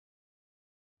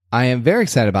I am very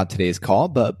excited about today's call,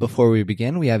 but before we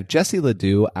begin, we have Jessie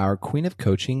Ledoux, our Queen of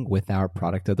Coaching, with our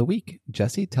product of the week.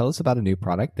 Jessie, tell us about a new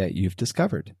product that you've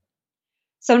discovered.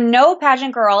 So no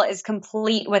pageant girl is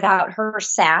complete without her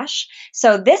sash.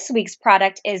 So this week's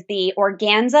product is the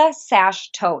Organza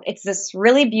Sash Tote. It's this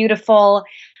really beautiful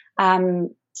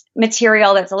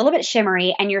material that's a little bit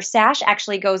shimmery, and your sash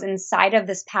actually goes inside of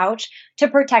this pouch to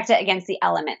protect it against the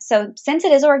elements. So since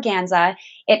it is organza,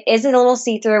 it is a little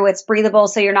see-through, it's breathable,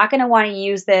 so you're not going to want to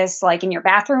use this like in your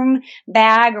bathroom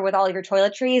bag or with all your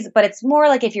toiletries, but it's more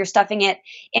like if you're stuffing it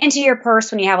into your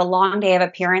purse when you have a long day of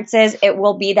appearances, it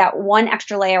will be that one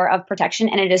extra layer of protection,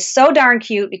 and it is so darn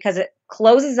cute because it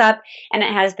closes up and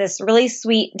it has this really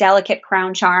sweet, delicate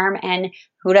crown charm, and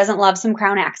who doesn't love some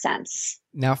crown accents?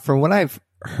 Now, from what I've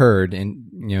heard, and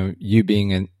you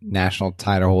being a national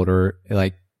title holder,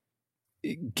 like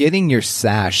getting your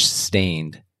sash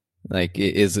stained like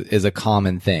is a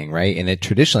common thing, right? And it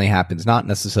traditionally happens not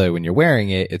necessarily when you're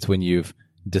wearing it, it's when you've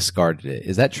discarded it.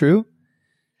 Is that true?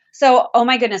 So, oh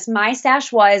my goodness, my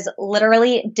sash was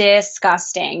literally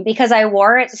disgusting because I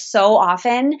wore it so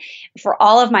often for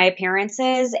all of my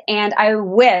appearances, and I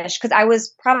wish, because I was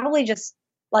probably just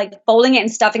like folding it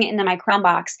and stuffing it into my crown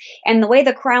box. And the way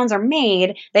the crowns are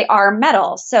made, they are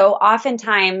metal. So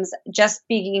oftentimes just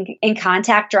being in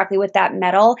contact directly with that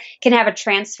metal can have a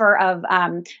transfer of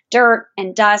dirt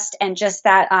and dust and just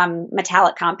that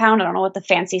metallic compound. I don't know what the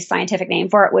fancy scientific name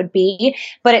for it would be,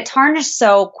 but it tarnished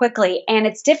so quickly. And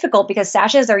it's difficult because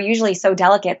sashes are usually so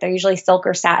delicate. They're usually silk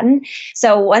or satin.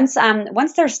 So once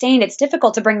they're stained, it's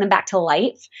difficult to bring them back to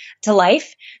life.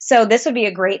 So this would be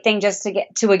a great thing just to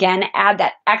get to, again, add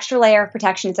that extra layer of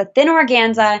protection. It's a thin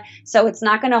organza, so it's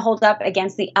not going to hold up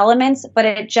against the elements, but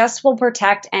it just will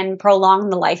protect and prolong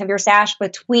the life of your sash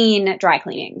between dry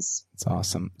cleanings. That's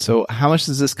awesome. So how much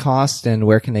does this cost and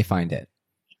where can they find it?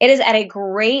 It is at a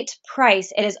great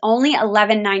price. It is only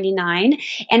 $11.99,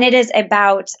 and it is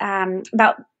about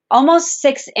almost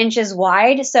 6 inches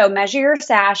wide. So measure your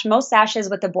sash. Most sashes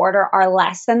with the border are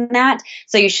less than that.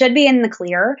 So you should be in the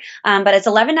clear. But it's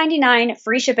 $11.99,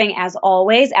 free shipping as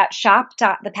always at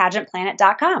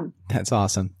shop.thepageantplanet.com. That's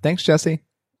awesome. Thanks, Jessie.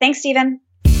 Thanks, Stephen.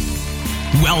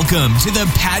 Welcome to the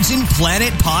Pageant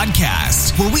Planet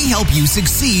Podcast, where we help you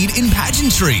succeed in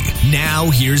pageantry. Now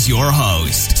here's your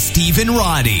host, Stephen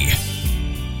Roddy.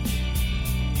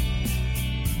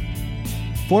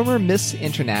 Former Miss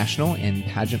International and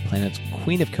Pageant Planet's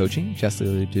Queen of Coaching, Jessie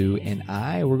Ledoux, and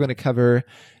we're going to cover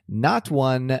not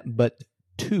one, but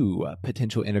 2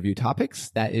 potential interview topics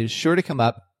that is sure to come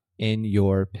up in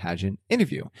your pageant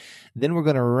interview. Then we're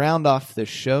going to round off the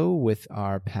show with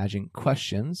our pageant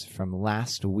questions from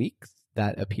last week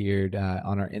that appeared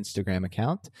on our Instagram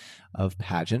account of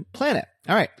Pageant Planet.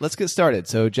 All right, let's get started.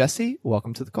 So, Jessie,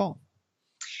 welcome to the call.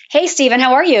 Hey, Stephen,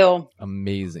 how are you?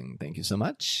 Amazing. Thank you so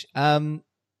much.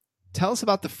 Tell us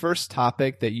about the first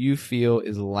topic that you feel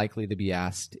is likely to be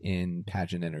asked in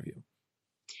pageant interview.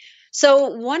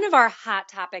 So one of our hot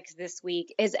topics this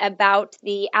week is about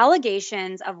the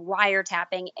allegations of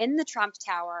wiretapping in the Trump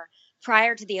Tower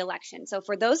prior to the election. So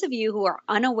for those of you who are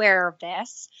unaware of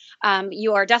this,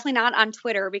 you are definitely not on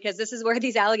Twitter, because this is where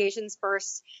these allegations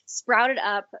first sprouted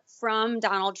up from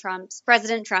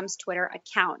President Trump's Twitter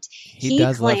account. He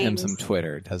does claims, love him some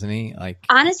Twitter, doesn't he? Like,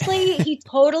 honestly, he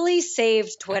totally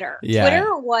saved Twitter. Yeah.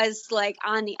 Twitter was like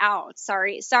on the out.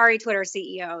 Sorry, Twitter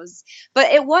CEOs.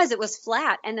 But it was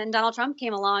flat. And then Donald Trump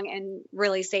came along and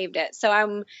really saved it.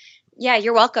 So yeah,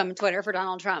 you're welcome, Twitter, for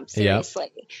Donald Trump.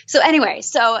 Seriously. Yep. So anyway,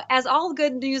 as all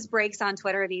good news breaks on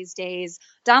Twitter these days,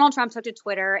 Donald Trump took to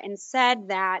Twitter and said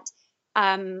that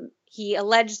he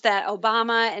alleged that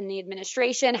Obama and the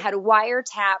administration had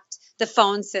wiretapped the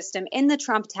phone system in the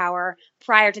Trump Tower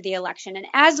prior to the election. And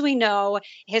as we know,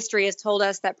 history has told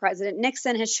us that President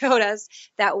Nixon has showed us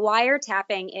that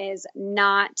wiretapping is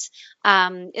not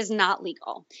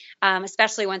legal,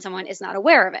 especially when someone is not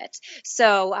aware of it.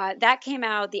 So that came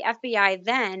out. The FBI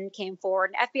then came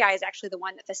forward. And FBI is actually the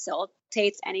one that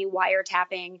facilitates any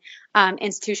wiretapping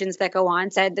institutions that go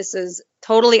on, said this is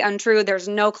totally untrue. There's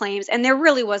no claims, and there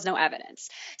really was no evidence.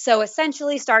 So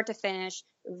essentially, start to finish,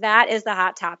 that is the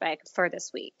hot topic for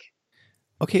this week.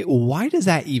 Okay, why does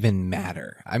that even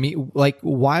matter? I mean, like,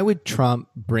 why would Trump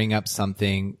bring up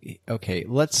something? Okay,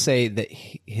 let's say that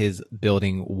his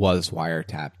building was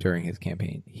wiretapped during his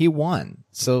campaign. He won.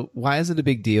 So why is it a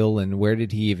big deal? And where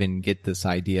did he even get this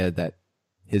idea that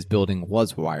his building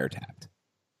was wiretapped?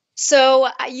 So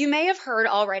you may have heard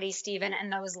already, Stephen,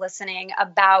 and those listening,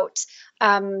 about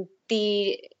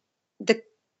the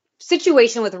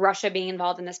situation with Russia being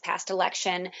involved in this past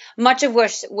election, much of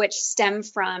which stemmed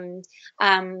from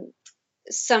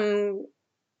some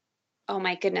Oh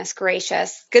my goodness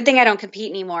gracious. Good thing I don't compete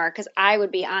anymore because I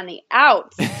would be on the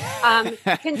outs.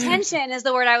 Contention is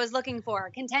the word I was looking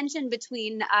for. Contention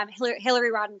between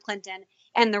Hillary Rodham Clinton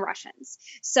and the Russians.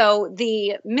 So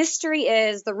the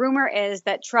rumor is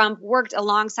that Trump worked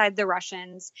alongside the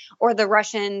Russians, or the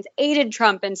Russians aided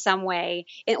Trump in some way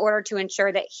in order to ensure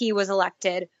that he was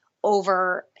elected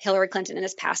over Hillary Clinton in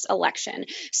this past election.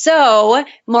 So,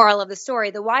 moral of the story,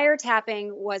 the wiretapping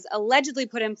was allegedly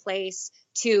put in place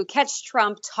to catch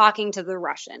Trump talking to the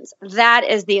Russians. That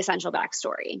is the essential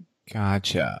backstory.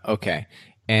 Gotcha. Okay.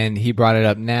 And he brought it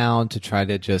up now to try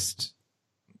to just,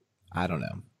 I don't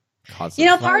know. Part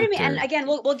of me, and again,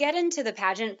 we'll get into the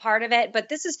pageant part of it, but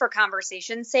this is for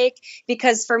conversation's sake,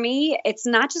 because for me, it's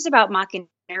not just about mock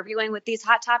interviewing with these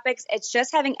hot topics. It's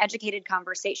just having educated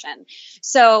conversation.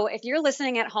 So if you're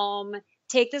listening at home,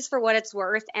 take this for what it's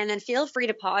worth, and then feel free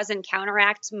to pause and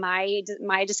counteract my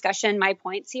discussion, my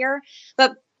points here.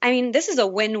 But I mean, this is a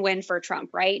win-win for Trump,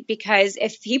 right? Because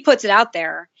if he puts it out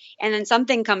there and then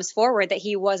something comes forward that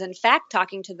he was in fact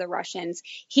talking to the Russians,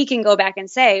 he can go back and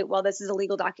say, well, this is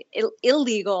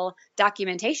illegal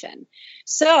documentation.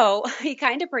 So he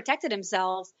kind of protected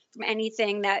himself from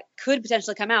anything that could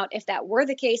potentially come out if that were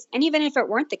the case, and even if it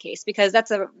weren't the case, because that's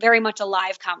a very much a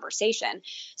live conversation.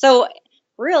 So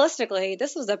realistically,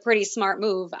 this was a pretty smart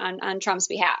move on Trump's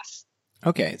behalf.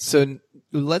 Okay, so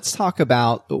let's talk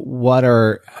about so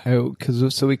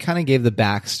we kind of gave the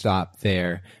backstop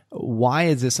there. Why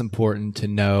is this important to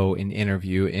know in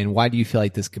interview, and why do you feel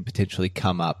like this could potentially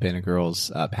come up in a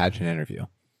girl's pageant interview?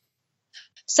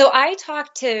 So I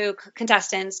talked to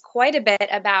contestants quite a bit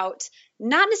about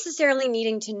not necessarily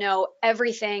needing to know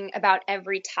everything about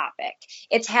every topic.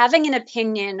 It's having an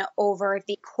opinion over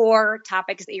the core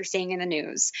topics that you're seeing in the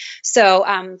news. So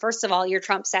first of all, your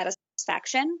Trump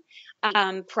satisfaction.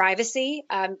 Privacy,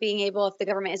 being able, if the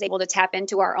government is able to tap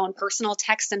into our own personal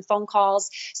texts and phone calls.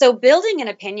 So building an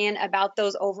opinion about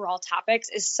those overall topics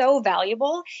is so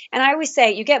valuable. And I always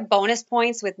say you get bonus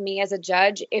points with me as a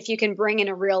judge if you can bring in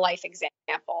a real life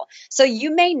example. So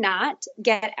you may not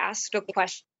get asked a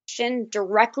question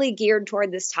directly geared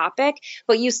toward this topic,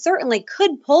 but you certainly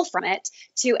could pull from it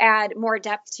to add more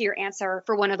depth to your answer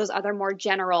for one of those other more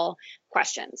general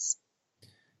questions.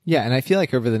 Yeah, and I feel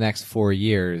like over the next 4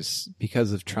 years,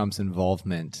 because of Trump's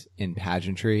involvement in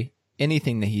pageantry,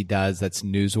 anything that he does that's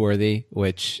newsworthy,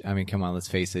 which, I mean, come on, let's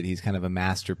face it, he's kind of a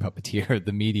master puppeteer of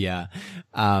the media,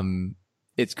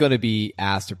 it's going to be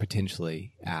asked or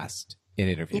potentially asked in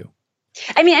interview.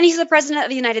 I mean, and he's the president of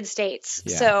the United States.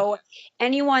 Yeah. So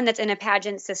anyone that's in a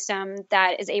pageant system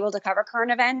that is able to cover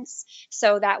current events,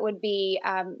 so that would be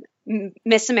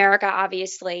Miss America,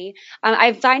 obviously.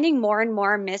 I'm finding more and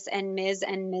more Miss and Ms.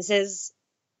 and Mrs.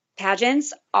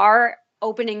 pageants are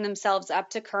opening themselves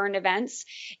up to current events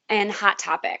and hot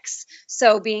topics.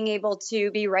 So being able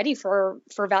to be ready for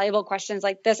valuable questions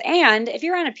like this. And if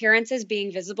you're on appearances,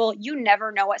 being visible, you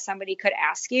never know what somebody could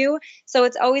ask you. So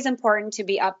it's always important to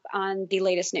be up on the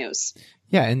latest news.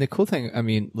 Yeah, and the cool thing, I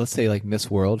mean, let's say like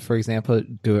Miss World, for example,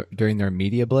 during their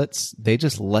media blitz, they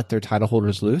just let their title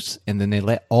holders loose, and then they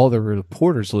let all the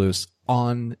reporters loose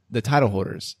on the title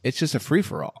holders. It's just a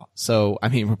free-for-all. So, I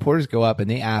mean, reporters go up and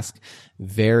they ask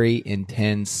very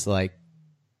intense, like,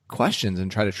 questions and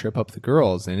try to trip up the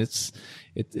girls, and it's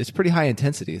pretty high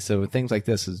intensity. So things like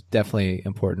this is definitely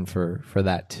important for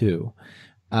that too.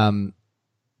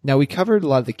 Now, we covered a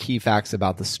lot of the key facts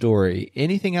about the story.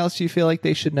 Anything else you feel like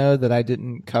they should know that I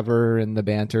didn't cover in the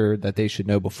banter that they should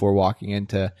know before walking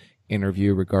into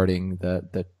interview regarding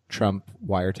the Trump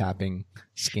wiretapping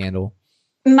scandal?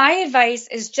 My advice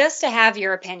is just to have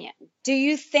your opinion. Do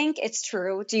you think it's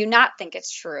true? Do you not think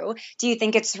it's true? Do you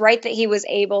think it's right that he was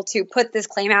able to put this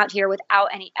claim out here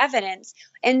without any evidence?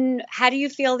 And how do you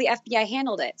feel the FBI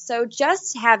handled it? So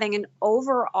just having an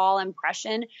overall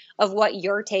impression of what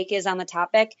your take is on the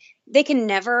topic,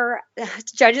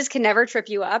 judges can never trip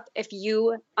you up if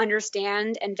you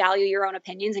understand and value your own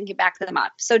opinions and can back them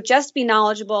up. So just be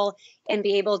knowledgeable and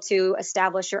be able to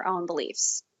establish your own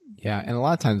beliefs. Yeah, and a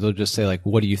lot of times they'll just say, like,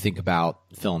 what do you think about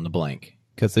fill in the blank?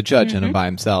 Because the judge in him by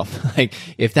himself. Like,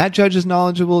 if that judge is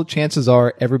knowledgeable, chances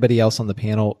are everybody else on the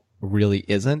panel really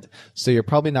isn't. So you're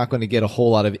probably not going to get a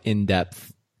whole lot of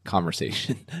in-depth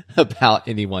conversation about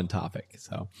any one topic.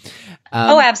 So,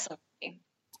 absolutely.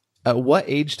 What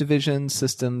age division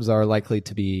systems are likely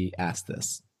to be asked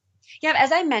this? Yeah,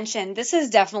 as I mentioned, this is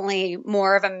definitely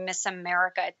more of a Miss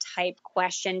America type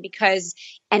question because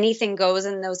anything goes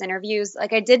in those interviews.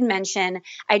 Like I did mention,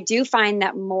 I do find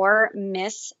that more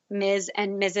Miss, Ms.,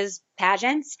 and Mrs.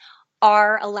 pageants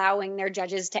are allowing their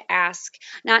judges to ask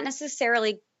not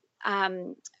necessarily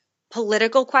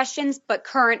political questions, but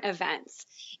current events.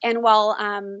 And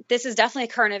while this is definitely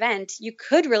a current event, you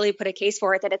could really put a case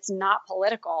for it that it's not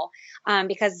political,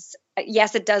 because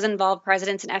yes, it does involve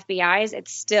presidents and FBIs.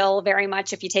 It's still very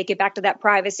much, if you take it back to that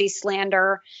privacy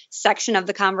slander section of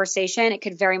the conversation, it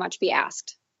could very much be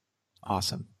asked.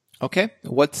 Awesome. Okay.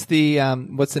 What's the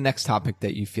next topic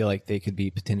that you feel like they could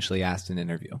be potentially asked in an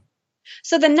interview?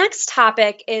 So the next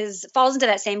topic falls into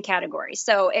that same category.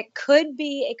 So it could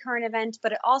be a current event,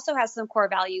 but it also has some core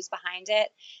values behind it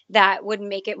that would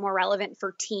make it more relevant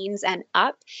for teens and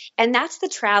up. And that's the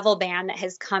travel ban that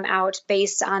has come out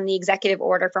based on the executive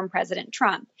order from President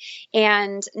Trump.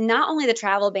 And not only the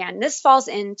travel ban, this falls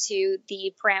into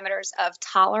the parameters of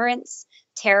tolerance,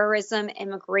 terrorism,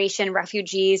 immigration,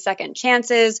 refugees, second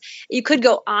chances. You could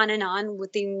go on and on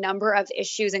with the number of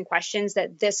issues and questions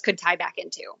that this could tie back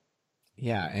into.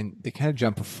 Yeah, and to kind of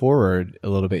jump forward a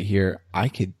little bit here, I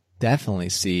could definitely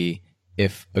see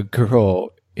if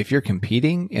you're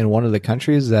competing in one of the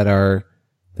countries that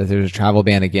there's a travel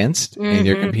ban against, and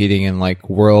you're competing in like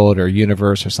World or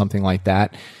Universe or something like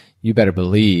that, you better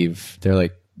believe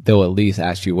they'll at least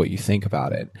ask you what you think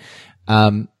about it.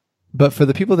 But for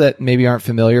the people that maybe aren't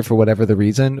familiar for whatever the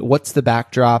reason, what's the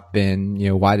backdrop, and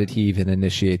why did he even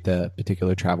initiate the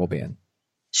particular travel ban?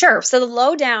 Sure. So the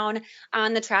lowdown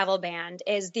on the travel ban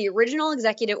is the original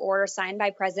executive order signed by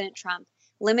President Trump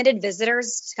limited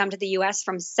visitors to come to the U.S.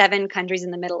 from 7 countries in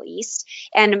the Middle East.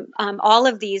 And all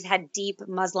of these had deep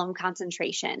Muslim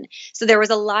concentration. So there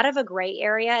was a lot of a gray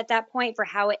area at that point for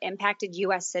how it impacted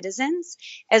U.S. citizens,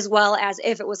 as well as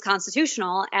if it was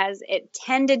constitutional, as it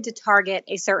tended to target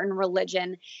a certain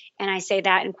religion. And I say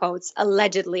that in quotes,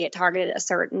 allegedly it targeted a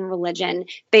certain religion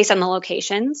based on the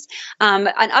locations. An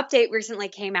update recently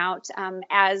came out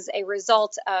as a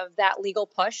result of that legal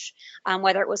push,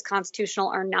 whether it was constitutional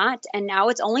or not. And now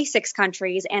it's only 6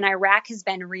 countries, and Iraq has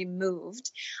been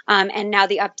removed. And now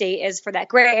the update is for that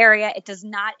gray area. It does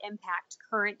not impact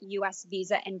current U.S.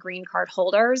 visa and green card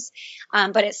holders,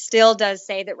 but it still does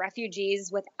say that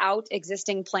refugees without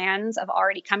existing plans of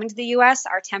already coming to the U.S.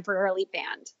 are temporarily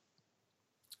banned.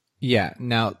 Yeah.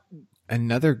 Now,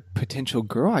 another potential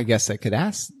girl, I guess, that could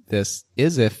ask this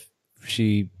is if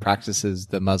she practices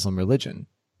the Muslim religion.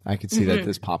 I could see that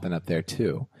this popping up there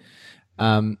too.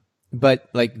 But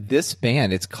like this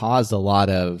ban, it's caused a lot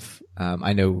of,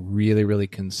 I know really, really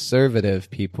conservative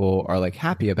people are like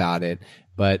happy about it,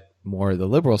 but more the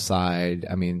liberal side,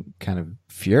 I mean, kind of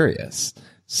furious.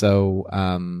 So,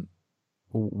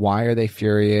 why are they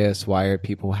furious? Why are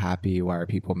people happy? Why are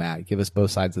people mad? Give us both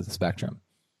sides of the spectrum.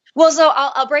 Well, so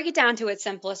I'll break it down to its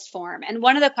simplest form. And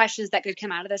one of the questions that could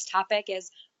come out of this topic is,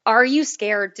 are you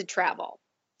scared to travel?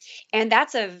 And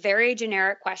that's a very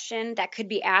generic question that could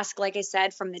be asked, like I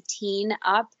said, from the teen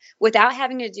up without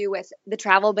having to do with the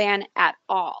travel ban at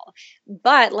all.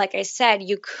 But like I said,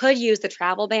 you could use the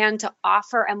travel ban to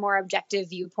offer a more objective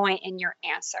viewpoint in your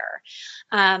answer.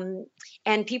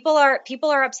 And people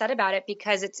are upset about it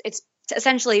because it's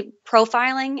essentially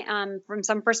profiling from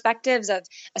some perspectives of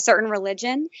a certain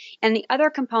religion. And the other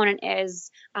component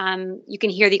is you can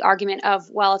hear the argument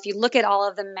of, well, if you look at all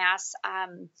of the mass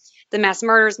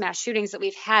murders, mass shootings that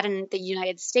we've had in the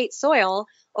United States soil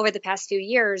over the past few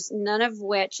years, none of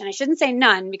which, and I shouldn't say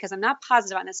none because I'm not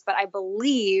positive on this, but I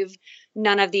believe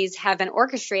none of these have been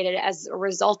orchestrated as a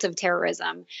result of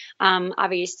terrorism,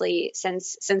 obviously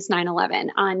since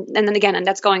 9/11. And then again, and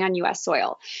that's going on U.S.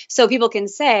 soil. So people can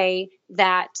say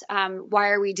that why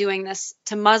are we doing this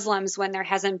to Muslims when there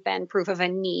hasn't been proof of a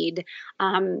need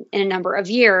in a number of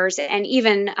years? And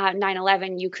even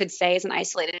 9/11, you could say, is an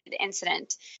isolated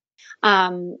incident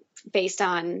based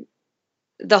on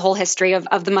the whole history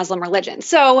of the Muslim religion.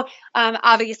 So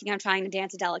obviously I'm trying to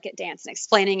dance a delicate dance and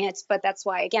explaining it, but that's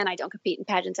why, again, I don't compete in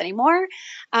pageants anymore.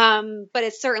 But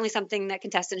it's certainly something that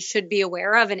contestants should be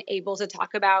aware of and able to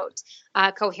talk about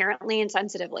coherently and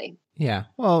sensitively. Yeah.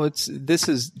 Well, this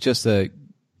is just a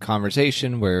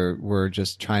conversation where we're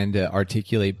just trying to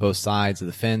articulate both sides of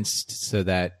the fence so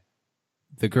that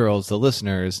the girls, the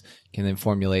listeners, can then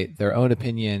formulate their own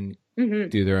opinion,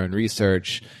 do their own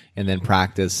research, and then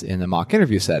practice in a mock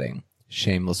interview setting.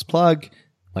 Shameless plug,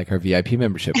 like our VIP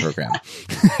membership program.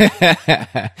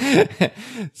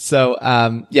 So,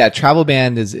 yeah, travel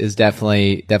ban is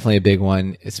definitely a big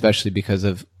one, especially because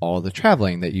of all the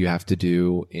traveling that you have to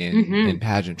do in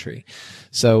pageantry.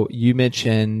 So you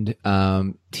mentioned,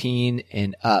 teen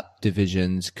and up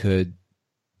divisions could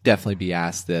definitely be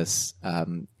asked this.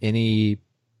 Any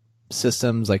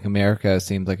systems like America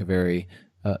seems like a very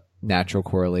natural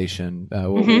correlation.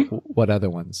 What other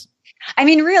ones? I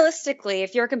mean, realistically,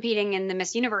 if you're competing in the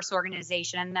Miss Universe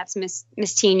organization, and that's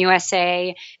Miss Teen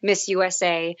USA, Miss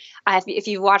USA, if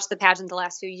you've watched the pageant the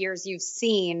last few years, you've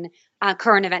seen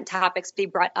current event topics be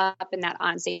brought up in that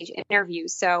onstage interview.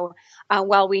 So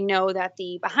while we know that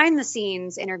the behind the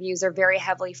scenes interviews are very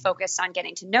heavily focused on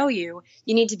getting to know you,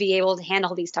 you need to be able to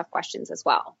handle these tough questions as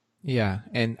well. Yeah.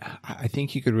 And I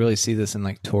think you could really see this in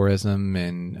like tourism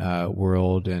and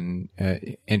world and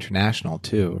international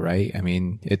too, right? I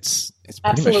mean, it's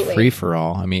pretty much free for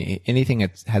all. I mean, anything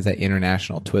that has that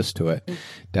international twist to it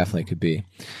definitely could be.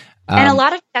 And a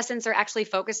lot of contestants are actually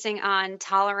focusing on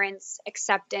tolerance,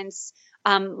 acceptance,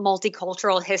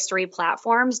 multicultural history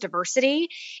platforms, diversity.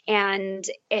 And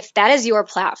if that is your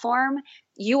platform,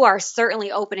 you are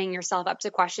certainly opening yourself up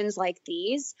to questions like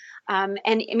these. And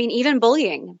I mean, even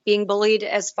bullying, being bullied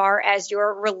as far as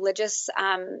your religious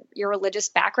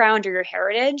background or your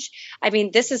heritage. I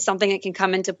mean, this is something that can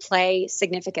come into play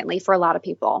significantly for a lot of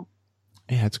people.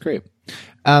 Yeah, that's great.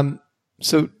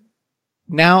 So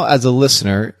now, as a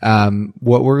listener,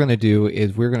 what we're going to do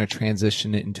is we're going to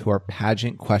transition it into our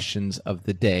pageant questions of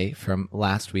the day from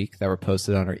last week that were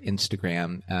posted on our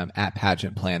Instagram at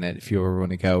Pageant Planet. If you ever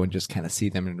want to go and just kind of see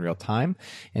them in real time,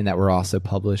 and that were also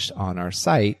published on our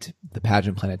site,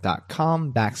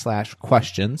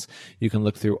 thepageantplanet.com/questions. You can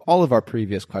look through all of our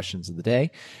previous questions of the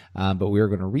day, but we are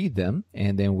going to read them,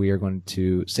 and then we are going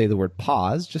to say the word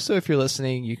pause, just so if you're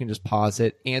listening, you can just pause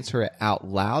it, answer it out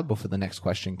loud before the next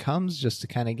question comes, just to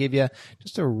kind of give you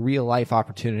just a real life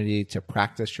opportunity to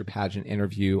practice your pageant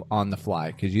interview on the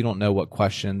fly, because you don't know what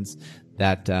questions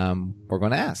that we're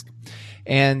going to ask.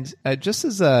 And just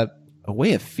as a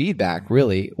way of feedback,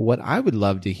 really, what I would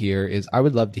love to hear is I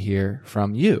would love to hear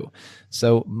from you.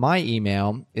 So my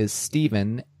email is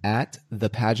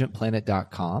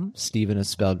Steven@thepageantplanet.com. Steven is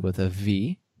spelled with a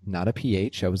V, not a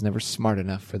PH. I was never smart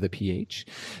enough for the PH.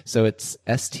 So it's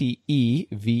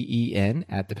STEVEN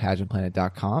at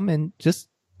thepageantplanet.com. And just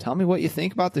tell me what you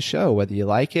think about the show, whether you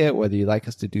like it, whether you like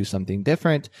us to do something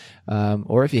different,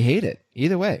 or if you hate it.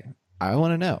 Either way, I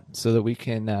want to know so that we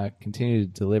can continue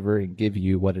to deliver and give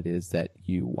you what it is that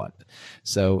you want.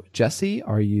 So, Jessie,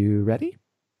 are you ready?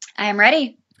 I am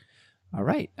ready. All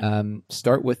right.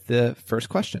 Start with the first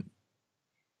question.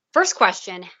 First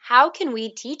question, how can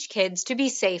we teach kids to be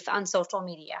safe on social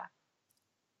media?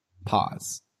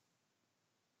 Pause.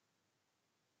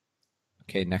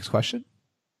 Okay, next question.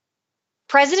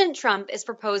 President Trump is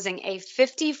proposing a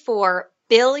 $54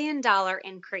 billion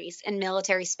increase in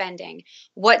military spending.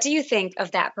 What do you think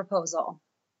of that proposal?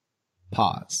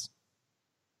 Pause.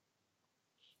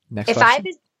 Next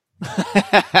question.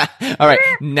 All right,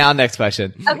 now next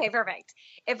question. Okay, perfect.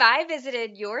 If I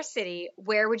visited your city,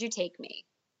 where would you take me?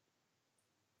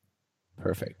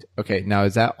 Perfect. Okay, now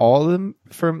is that all of them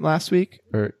from last week?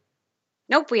 Or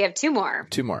nope, we have two more.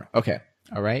 Two more. Okay.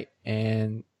 All right,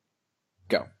 and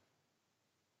go.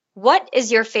 What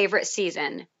is your favorite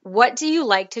season? What do you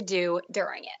like to do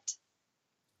during it?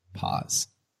 Pause.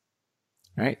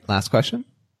 All right, last question.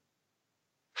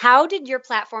 How did your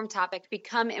platform topic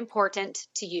become important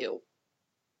to you?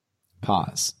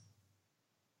 Pause.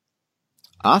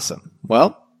 Awesome.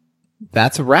 Well,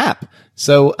 that's a wrap.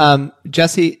 So,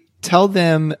 Jessie, tell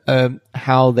them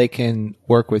how they can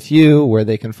work with you, where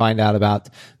they can find out about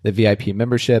the VIP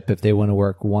membership if they want to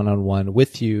work one-on-one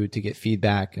with you to get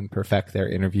feedback and perfect their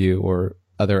interview or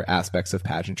other aspects of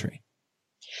pageantry.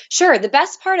 Sure. The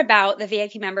best part about the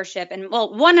VIP membership, and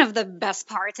well, one of the best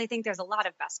parts, I think there's a lot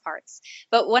of best parts,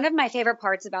 but one of my favorite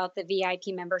parts about the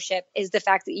VIP membership is the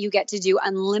fact that you get to do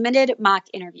unlimited mock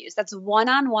interviews. That's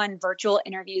one-on-one virtual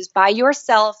interviews by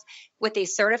yourself with a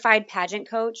certified pageant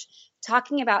coach,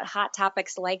 talking about hot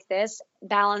topics like this,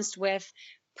 balanced with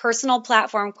personal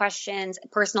platform questions,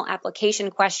 personal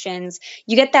application questions.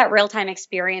 You get that real-time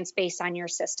experience based on your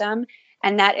system,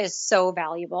 and that is so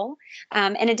valuable.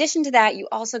 In addition to that, you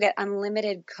also get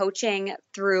unlimited coaching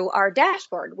through our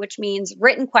dashboard, which means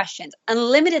written questions,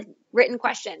 unlimited written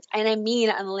questions. And I mean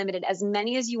unlimited, as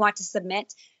many as you want to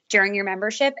submit during your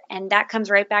membership, and that comes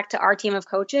right back to our team of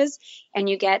coaches, and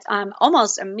you get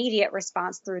almost immediate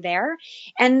response through there.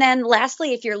 And then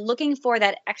lastly, if you're looking for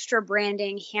that extra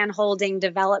branding, hand-holding,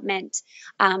 development,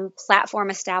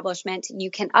 platform establishment, you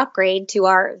can upgrade to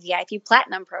our VIP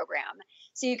Platinum program.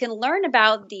 So you can learn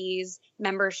about these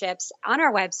memberships on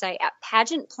our website at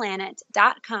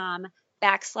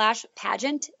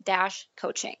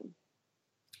pageantplanet.com/pageant-coaching.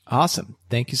 Awesome.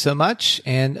 Thank you so much.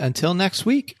 And until next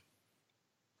week.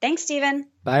 Thanks, Stephen.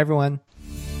 Bye, everyone.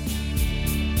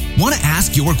 Want to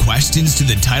ask your questions to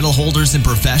the title holders and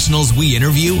professionals we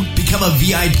interview? Become a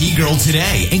VIP girl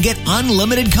today and get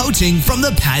unlimited coaching from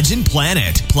the Pageant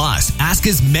Planet. Plus, ask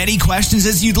as many questions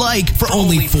as you'd like for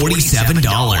only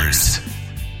 $47.